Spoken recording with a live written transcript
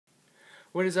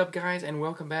What is up, guys, and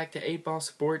welcome back to 8 Ball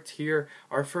Sports here,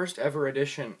 our first ever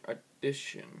edition.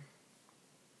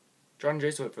 John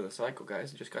Jason for the cycle,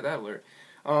 guys. Just got that alert.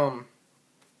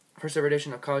 First ever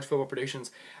edition of college football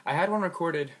predictions. I had one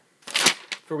recorded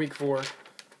for week 4.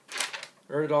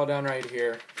 Wrote it all down right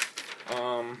here.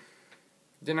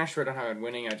 Didn't actually write down how I'm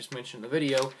winning. I just mentioned the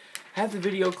video. Had the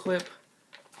video clip.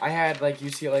 I had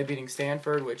UCLA beating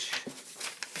Stanford, which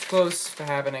was close to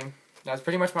happening. That's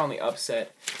pretty much my only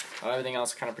upset. Everything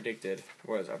else kind of predicted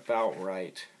was about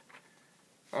right.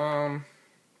 Yeah,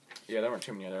 there weren't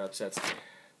too many other upsets.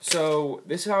 So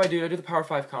this is how I do. I do the Power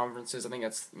 5 conferences. I think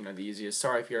that's the easiest.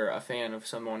 Sorry if you're a fan of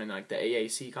someone in the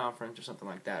AAC conference or something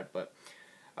like that, but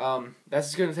that's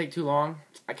just gonna take too long.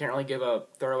 I can't really give a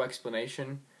thorough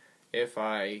explanation if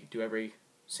I do every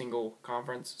single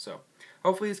conference. So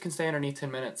hopefully this can stay underneath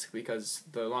 10 minutes because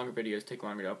the longer videos take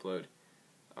longer to upload.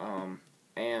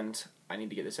 And I need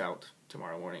to get this out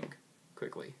tomorrow morning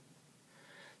quickly.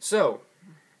 So,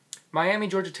 Miami,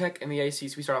 Georgia Tech, and the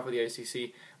ACC. We start off with the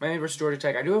ACC. Miami versus Georgia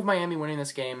Tech. I do have Miami winning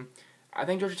this game. I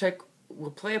think Georgia Tech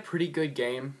will play a pretty good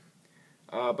game,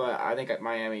 but I think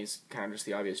Miami is kind of just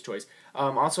the obvious choice.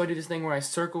 Also, I do this thing where I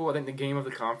circle, I think, the game of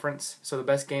the conference. So the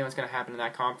best game that's going to happen in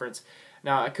that conference.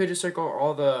 Now, I could just circle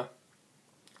all the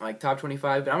top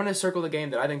 25, but I'm going to circle the game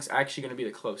that I think is actually going to be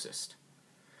the closest.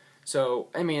 So,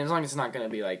 I mean, as long as it's not going to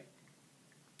be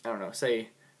say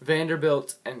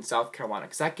Vanderbilt and South Carolina.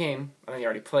 Because that game, I think they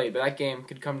already played, but that game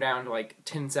could come down to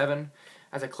 10-7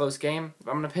 as a close game.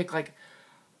 But I'm going to pick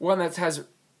one that has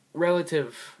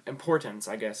relative importance,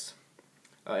 I guess,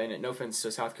 in it. No offense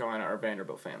to South Carolina or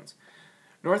Vanderbilt fans.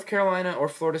 North Carolina or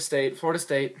Florida State. Florida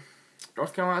State.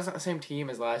 North Carolina's not the same team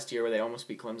as last year where they almost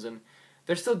beat Clemson.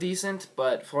 They're still decent,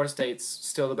 but Florida State's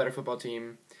still the better football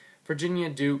team. Virginia,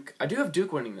 Duke. I do have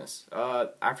Duke winning this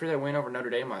after their win over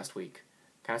Notre Dame last week.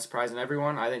 Kind of surprising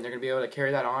everyone. I think they're going to be able to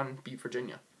carry that on, beat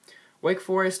Virginia. Wake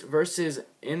Forest versus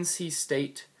NC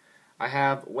State. I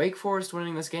have Wake Forest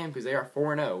winning this game because they are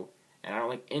 4-0. And I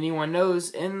don't think anyone knows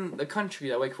in the country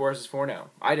that Wake Forest is 4-0.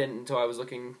 I didn't until I was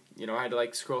looking, I had to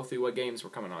scroll through what games were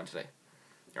coming on today.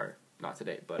 Or, not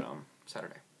today, but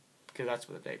Saturday. Because that's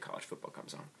what the day college football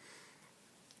comes on.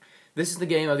 This is the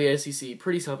game of the SEC.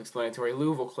 Pretty self-explanatory.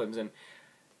 Louisville, Clemson.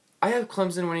 I have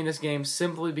Clemson winning this game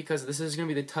simply because this is going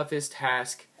to be the toughest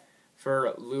task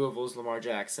for Louisville's Lamar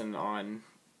Jackson on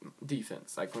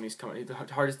defense. When he's coming, the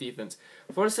hardest defense.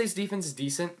 Florida State's defense is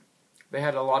decent. They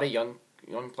had a lot of young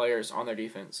players on their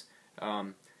defense.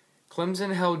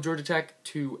 Clemson held Georgia Tech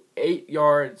to 8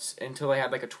 yards until they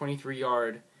had a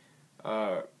 23-yard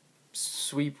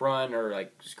sweep run or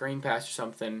screen pass or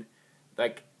something.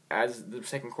 As the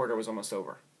second quarter was almost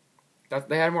over.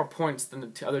 They had more points than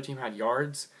the other team had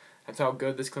yards. That's how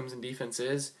good this Clemson defense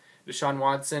is. Deshaun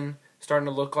Watson starting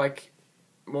to look like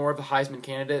more of a Heisman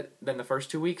candidate than the first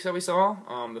 2 weeks that we saw.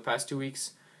 The past 2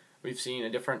 weeks, we've seen a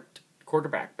different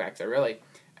quarterback back there, really.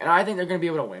 And I think they're going to be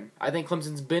able to win. I think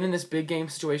Clemson's been in this big game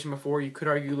situation before. You could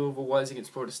argue Louisville was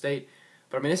against Florida State.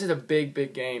 But, I mean, this is a big,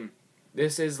 big game.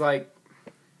 This is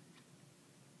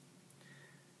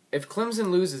if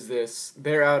Clemson loses this,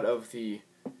 they're out of the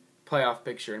playoff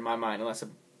picture in my mind unless a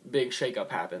big shakeup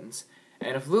happens.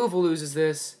 And if Louisville loses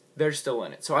this, they're still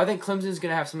in it. So I think Clemson's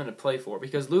going to have something to play for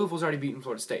because Louisville's already beaten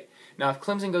Florida State. Now, if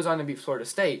Clemson goes on to beat Florida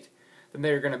State, then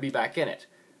they're going to be back in it,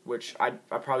 which I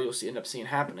probably will end up seeing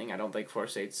happening. I don't think Florida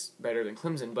State's better than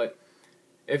Clemson, but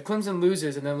if Clemson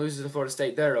loses and then loses to Florida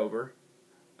State, they're over.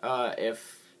 I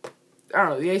don't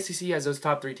know, the ACC has those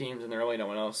top 3 teams, and there's really no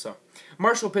one else. So,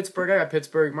 Marshall, Pittsburgh, I got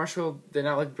Pittsburgh. Marshall did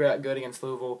not look that good against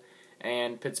Louisville,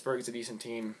 and Pittsburgh's a decent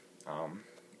team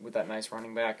with that nice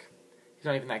running back. He's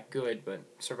not even that good, but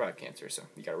survived cancer, so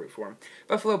you got to root for him.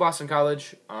 Buffalo, Boston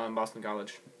College.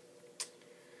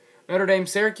 Notre Dame,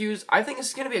 Syracuse. I think this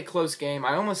is going to be a close game.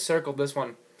 I almost circled this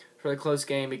one for the close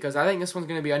game because I think this one's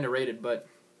going to be underrated, but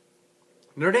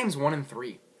Notre Dame's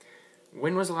 1-3.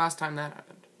 When was the last time that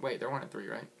happened? Wait, they're 1-3,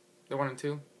 right? They're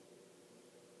 1-2?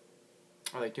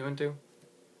 Are they 2-2?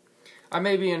 I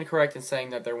may be incorrect in saying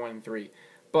that they're 1-3,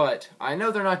 but I know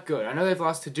they're not good. I know they've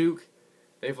lost to Duke.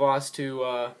 They've lost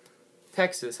to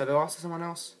Texas. Have they lost to someone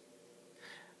else?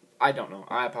 I don't know.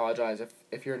 I apologize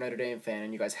if you're a Notre Dame fan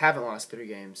and you guys haven't lost 3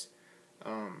 games.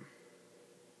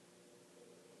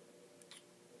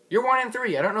 You're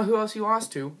 1-3. I don't know who else you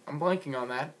lost to. I'm blanking on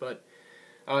that, but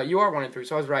you are 1-3,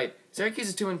 so I was right. Syracuse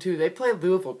is 2-2. They played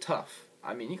Louisville tough.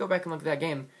 I mean, you go back and look at that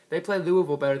game. They played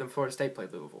Louisville better than Florida State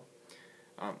played Louisville.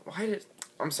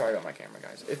 I'm sorry about my camera,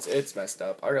 guys. It's messed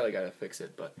up. I really gotta fix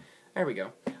it, but there we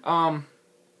go.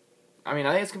 I mean,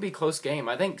 I think it's gonna be a close game.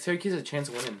 I think Syracuse has a chance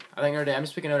of winning. I think Notre Dame. I'm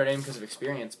just picking Notre Dame because of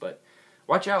experience, but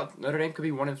watch out. Notre Dame could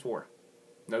be 1-4.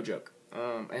 No joke.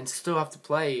 And still have to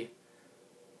play.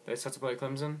 They still have to play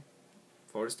Clemson,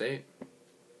 Florida State.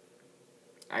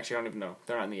 Actually, I don't even know.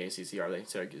 They're not in the ACC, are they?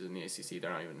 Syracuse in the ACC.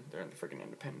 They're not even. They're in the freaking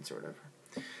Independence or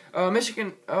whatever.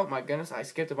 Michigan. Oh my goodness, I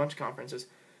skipped a bunch of conferences.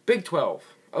 Big 12.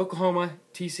 Oklahoma,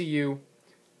 TCU.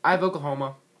 I have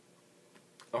Oklahoma.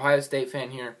 Ohio State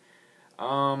fan here.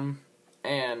 And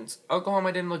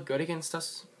Oklahoma didn't look good against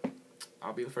us.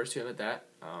 I'll be the first to admit that.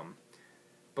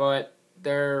 But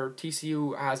their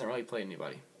TCU hasn't really played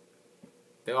anybody.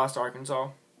 They lost to Arkansas,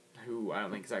 who I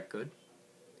don't think is that good.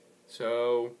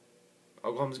 So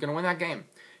Oklahoma's going to win that game.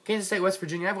 Kansas State, West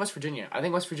Virginia. I have West Virginia. I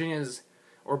think West Virginia's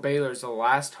or Baylor's the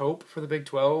last hope for the Big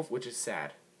 12, which is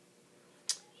sad.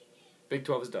 Big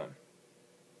 12 is done.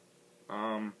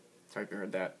 Sorry if you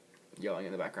heard that yelling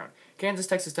in the background. Kansas,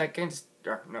 Texas Tech, I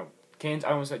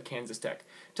almost said Kansas Tech.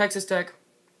 Texas Tech.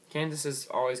 Kansas is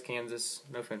always Kansas.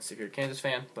 No offense if you're a Kansas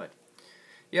fan, but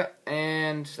yeah,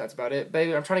 and that's about it.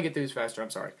 Baylor, I'm trying to get through this faster, I'm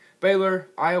sorry. Baylor,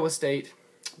 Iowa State,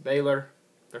 Baylor,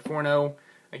 they're 4-0.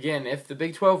 Again, if the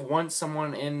Big 12 wants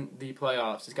someone in the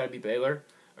playoffs, it's got to be Baylor,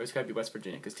 or it's got to be West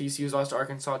Virginia, because TCU's lost to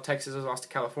Arkansas, Texas has lost to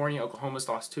California, Oklahoma's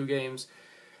lost 2 games.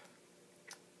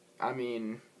 I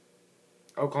mean,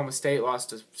 Oklahoma State lost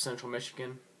to Central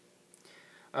Michigan.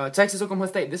 Texas, Oklahoma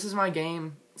State, this is my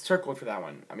game circled for that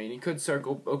one. I mean, you could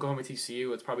circle Oklahoma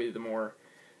TCU. It's probably the more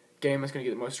game that's going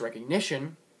to get the most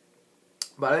recognition.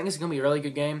 But I think it's going to be a really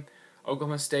good game.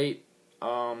 Oklahoma State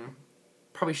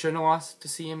probably shouldn't have lost to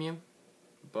CMU,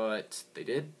 but they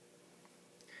did.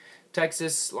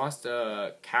 Texas lost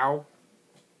to Cal.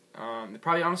 They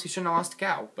probably honestly shouldn't have lost to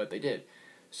Cal, but they did.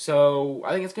 So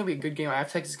I think it's going to be a good game. I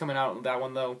have Texas coming out on that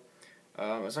one, though,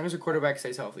 as long as their quarterback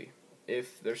stays healthy.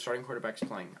 If their starting quarterback's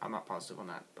playing, I'm not positive on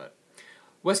that, but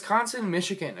Wisconsin,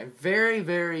 Michigan,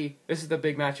 this is the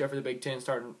big matchup for the Big Ten,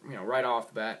 starting right off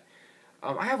the bat.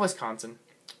 I have Wisconsin,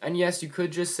 and yes, you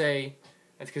could just say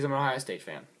it's because I'm an Ohio State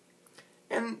fan,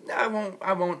 and I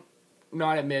won't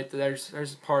not admit that there's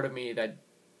a part of me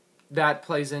that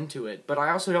plays into it, but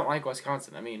I also don't like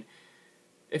Wisconsin. I mean,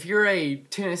 if you're a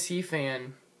Tennessee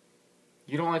fan,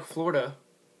 you don't like Florida,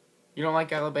 you don't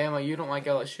like Alabama, you don't like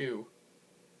LSU.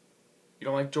 You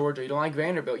don't like Georgia. You don't like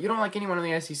Vanderbilt. You don't like anyone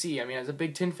in the SEC. I mean, as a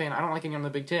Big Ten fan, I don't like anyone in the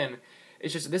Big Ten.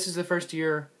 It's just this is the first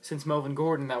year since Melvin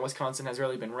Gordon that Wisconsin has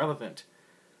really been relevant.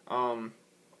 No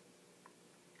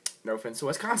offense to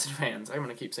Wisconsin fans. I'm going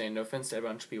to keep saying no offense to a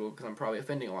bunch of people because I'm probably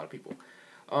offending a lot of people.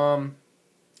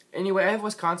 Anyway, I have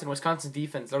Wisconsin. Wisconsin's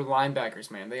defense, their linebackers,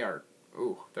 man, their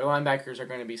linebackers are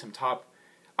going to be some top.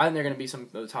 I think they're going to be some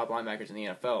of the top linebackers in the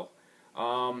NFL.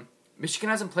 Michigan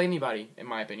hasn't played anybody, in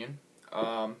my opinion.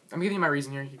 I'm giving you my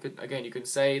reason here. You could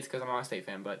say it's because I'm an Ohio State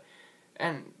fan,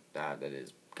 that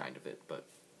is kind of it. But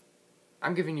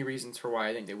I'm giving you reasons for why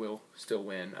I think they will still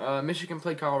win. Michigan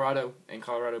played Colorado, and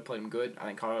Colorado played them good. I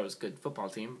think Colorado's a good football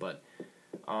team, but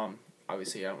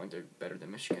obviously I don't think they're better than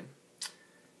Michigan.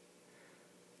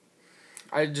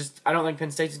 I don't think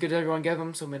Penn State's as good as everyone gave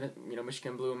them. So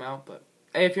Michigan blew them out. But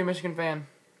hey, if you're a Michigan fan,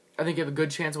 I think you have a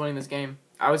good chance of winning this game.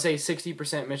 I would say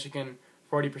 60% Michigan,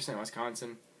 40%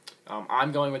 Wisconsin.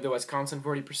 I'm going with the Wisconsin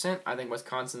 40%. I think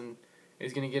Wisconsin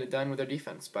is going to get it done with their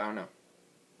defense, but I don't know.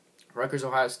 Rutgers,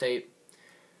 Ohio State,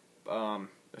 the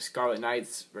Scarlet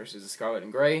Knights versus the Scarlet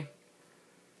and Gray,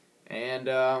 and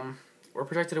we're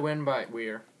projected to win by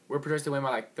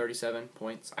like 37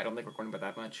 points. I don't think we're going by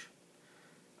that much,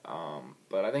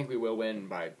 but I think we will win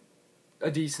by a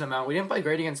decent amount. We didn't play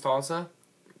great against Tulsa,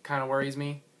 kind of worries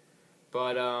me,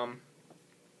 but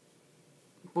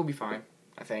we'll be fine.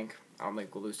 I think. I don't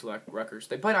think we'll lose to Rutgers.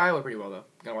 They played Iowa pretty well, though.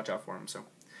 Gotta watch out for them. So,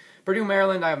 Purdue,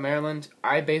 Maryland. I have Maryland.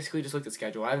 I basically just looked at the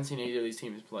schedule. I haven't seen any of these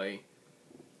teams play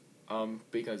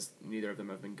because neither of them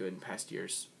have been good in past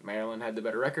years. Maryland had the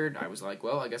better record. I was like,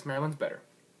 well, I guess Maryland's better.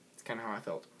 That's kind of how I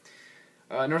felt.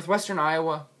 Northwestern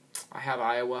Iowa. I have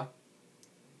Iowa.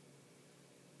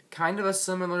 Kind of a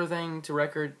similar thing to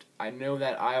record. I know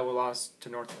that Iowa lost to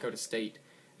North Dakota State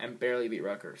and barely beat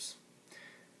Rutgers.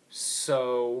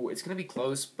 So, it's going to be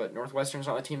close, but Northwestern's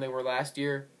not the team they were last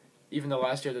year, even though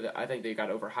last year I think they got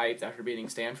overhyped after beating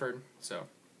Stanford. So,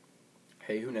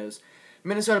 hey, who knows?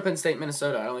 Minnesota, Penn State,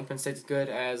 Minnesota. I don't think Penn State's as good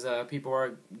as people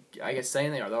are, I guess,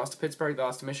 saying they are. They lost to Pittsburgh, they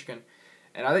lost to Michigan.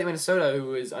 And I think Minnesota,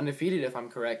 who is undefeated, if I'm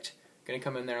correct, going to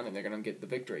come in there. I think they're going to get the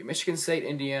victory. Michigan State,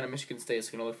 Indiana. Michigan State is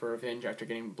going to look for revenge after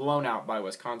getting blown out by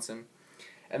Wisconsin.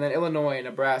 And then Illinois and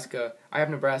Nebraska. I have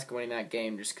Nebraska winning that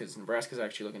game just because Nebraska's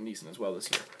actually looking decent as well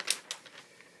this year.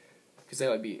 Because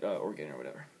they beat Oregon or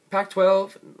whatever.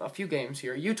 Pac-12, a few games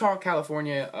here. Utah,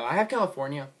 California. I have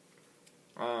California.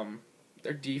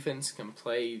 Their defense can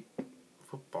play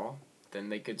football. then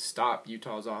they could stop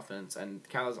Utah's offense. And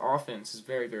Cal's offense is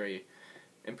very, very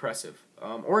impressive.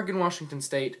 Oregon, Washington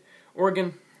State.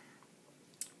 Oregon,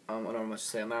 I don't know much to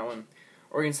say on that one.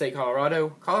 Oregon State,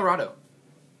 Colorado. Colorado.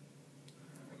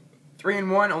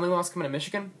 3-1, only loss coming to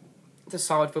Michigan. It's a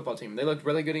solid football team. They looked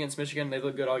really good against Michigan. They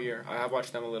looked good all year. I have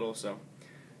watched them a little, so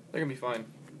they're going to be fine.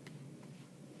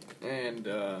 And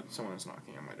someone is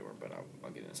knocking on my door, but I'll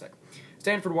get in a sec.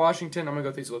 Stanford, Washington. I'm going to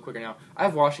go through these a little quicker now. I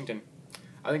have Washington.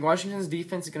 I think Washington's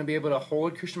defense is going to be able to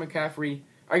hold Christian McCaffrey,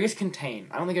 or I guess contain.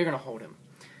 I don't think they're going to hold him.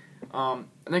 And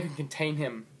they can contain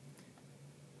him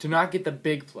to not get the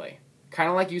big play, kind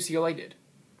of like UCLA did.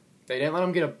 They didn't let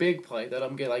him get a big play. They let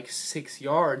him get like 6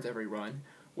 yards every run,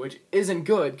 which isn't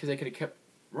good because they could have kept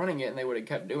running it and they would have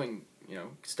kept doing,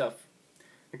 stuff.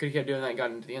 They could have kept doing that and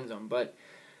gotten into the end zone. But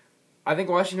I think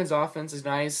Washington's offense is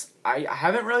nice. I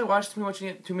haven't really watched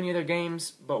too many of their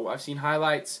games, but I've seen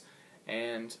highlights,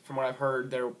 and from what I've heard,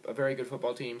 they're a very good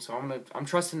football team. So I'm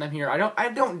trusting them here. I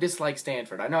don't dislike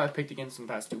Stanford. I know I've picked against them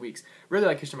the past 2 weeks. Really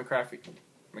like Christian McCaffrey,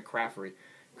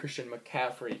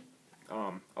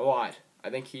 a lot. I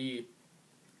think he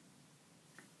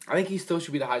still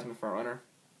should be the Heisman front runner,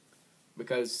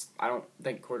 because I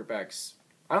think quarterbacks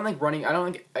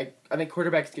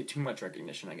get too much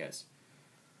recognition, I guess.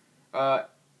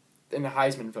 In the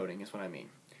Heisman voting is what I mean.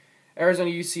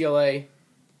 Arizona, UCLA.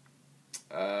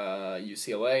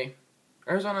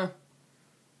 Arizona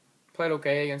played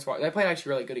okay against Washington. They played actually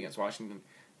really good against Washington,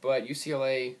 but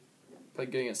UCLA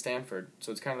played good against Stanford,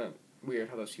 so it's kind of weird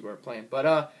how those two are playing. But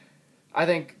I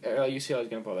think UCLA is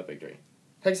going to pull that victory.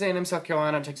 Texas A&M, South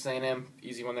Carolina. Texas A&M,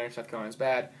 easy one there. South Carolina's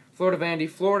bad. Florida, Vandy.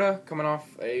 Florida coming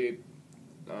off a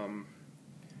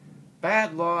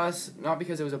bad loss, not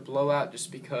because it was a blowout,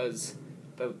 just because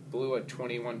they blew a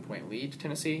 21-point lead to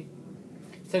Tennessee.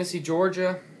 Tennessee,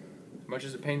 Georgia. Much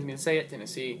as it pains me to say it,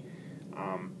 Tennessee.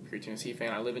 If you're a Tennessee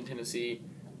fan, I live in Tennessee.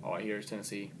 All I hear is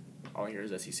Tennessee. All I hear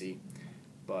is SEC.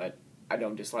 But I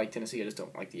don't dislike Tennessee. I just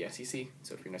don't like the SEC.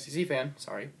 So if you're an SEC fan,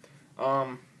 sorry.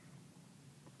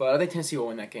 But I think Tennessee will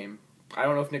win that game. I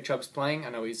don't know if Nick Chubb's playing. I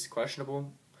know he's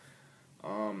questionable.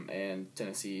 And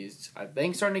Tennessee's, I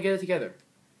think, starting to get it together.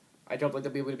 I don't think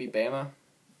they'll be able to beat Bama.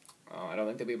 I don't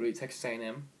think they'll be able to beat Texas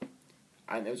A&M.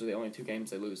 And those are the only 2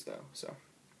 games they lose, though. So,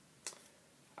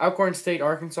 Alcorn State,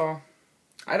 Arkansas.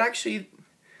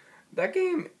 That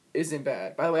game isn't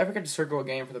bad. By the way, I forgot to circle a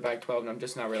game for the Pac-12, and I'm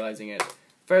just now realizing it.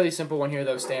 Fairly simple one here,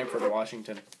 though. Stanford,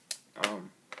 Washington.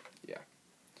 Yeah.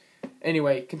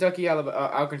 Anyway, Kentucky,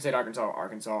 Alcorn State,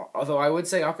 Arkansas. Although I would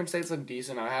say Alcorn State's look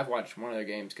decent. I have watched one of their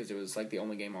games because it was like the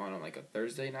only game on like a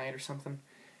Thursday night or something.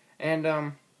 And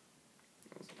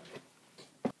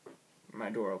my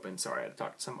door opened. Sorry, I had to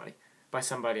talk to somebody. By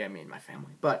somebody, I mean my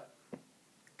family. But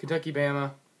Kentucky,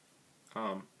 Bama.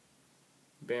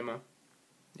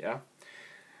 Yeah.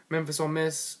 Memphis, Ole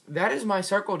Miss. That is my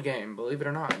circled game, believe it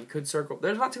or not. You could circle.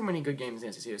 There's not too many good games in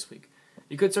the SEC this week.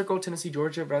 You could circle Tennessee,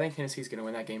 Georgia, but I think Tennessee's going to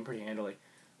win that game pretty handily.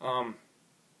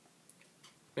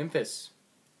 Memphis.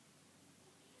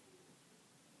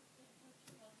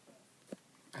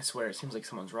 I swear, it seems like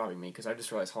someone's robbing me, because I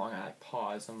just realized how long I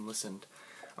paused and listened.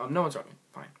 No one's robbing me.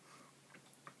 Fine.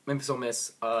 Memphis, Ole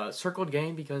Miss. Circled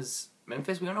game because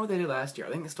Memphis, we don't know what they did last year.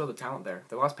 I think they still have the talent there.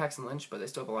 They lost Paxton Lynch, but they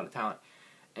still have a lot of talent.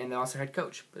 And they lost their head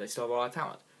coach, but they still have a lot of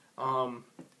talent.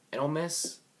 And Ole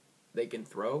Miss, they can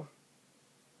throw.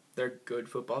 They're a good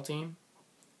football team.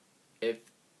 If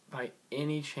by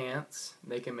any chance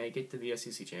they can make it to the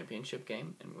SEC championship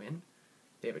game and win,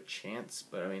 they have a chance.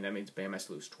 But, I mean, that means Bama has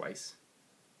to lose twice.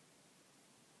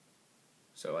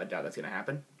 So I doubt that's going to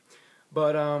happen.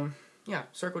 But, yeah,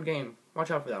 circled game.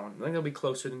 Watch out for that one. I think they'll be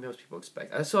closer than most people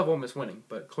expect. I still have Ole Miss winning,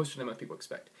 but closer than most people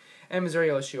expect. And Missouri,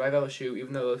 LSU. I have LSU,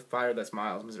 even though they fired that's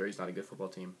Miles. Missouri's not a good football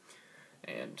team.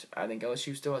 And I think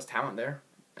LSU still has talent there.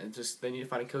 And just they need to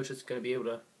find a coach that's going to be able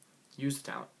to use the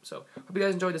talent. So, hope you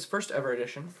guys enjoyed this first ever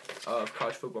edition of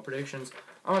College Football Predictions.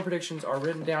 All my predictions are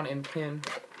written down in pen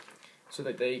so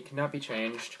that they cannot be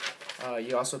changed.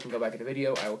 You also can go back in the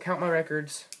video. I will count my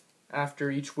records after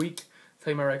each week.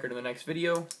 Tell you my record in the next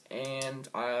video. And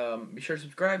be sure to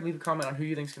subscribe. Leave a comment on who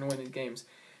you think is going to win these games.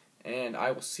 And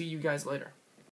I will see you guys later.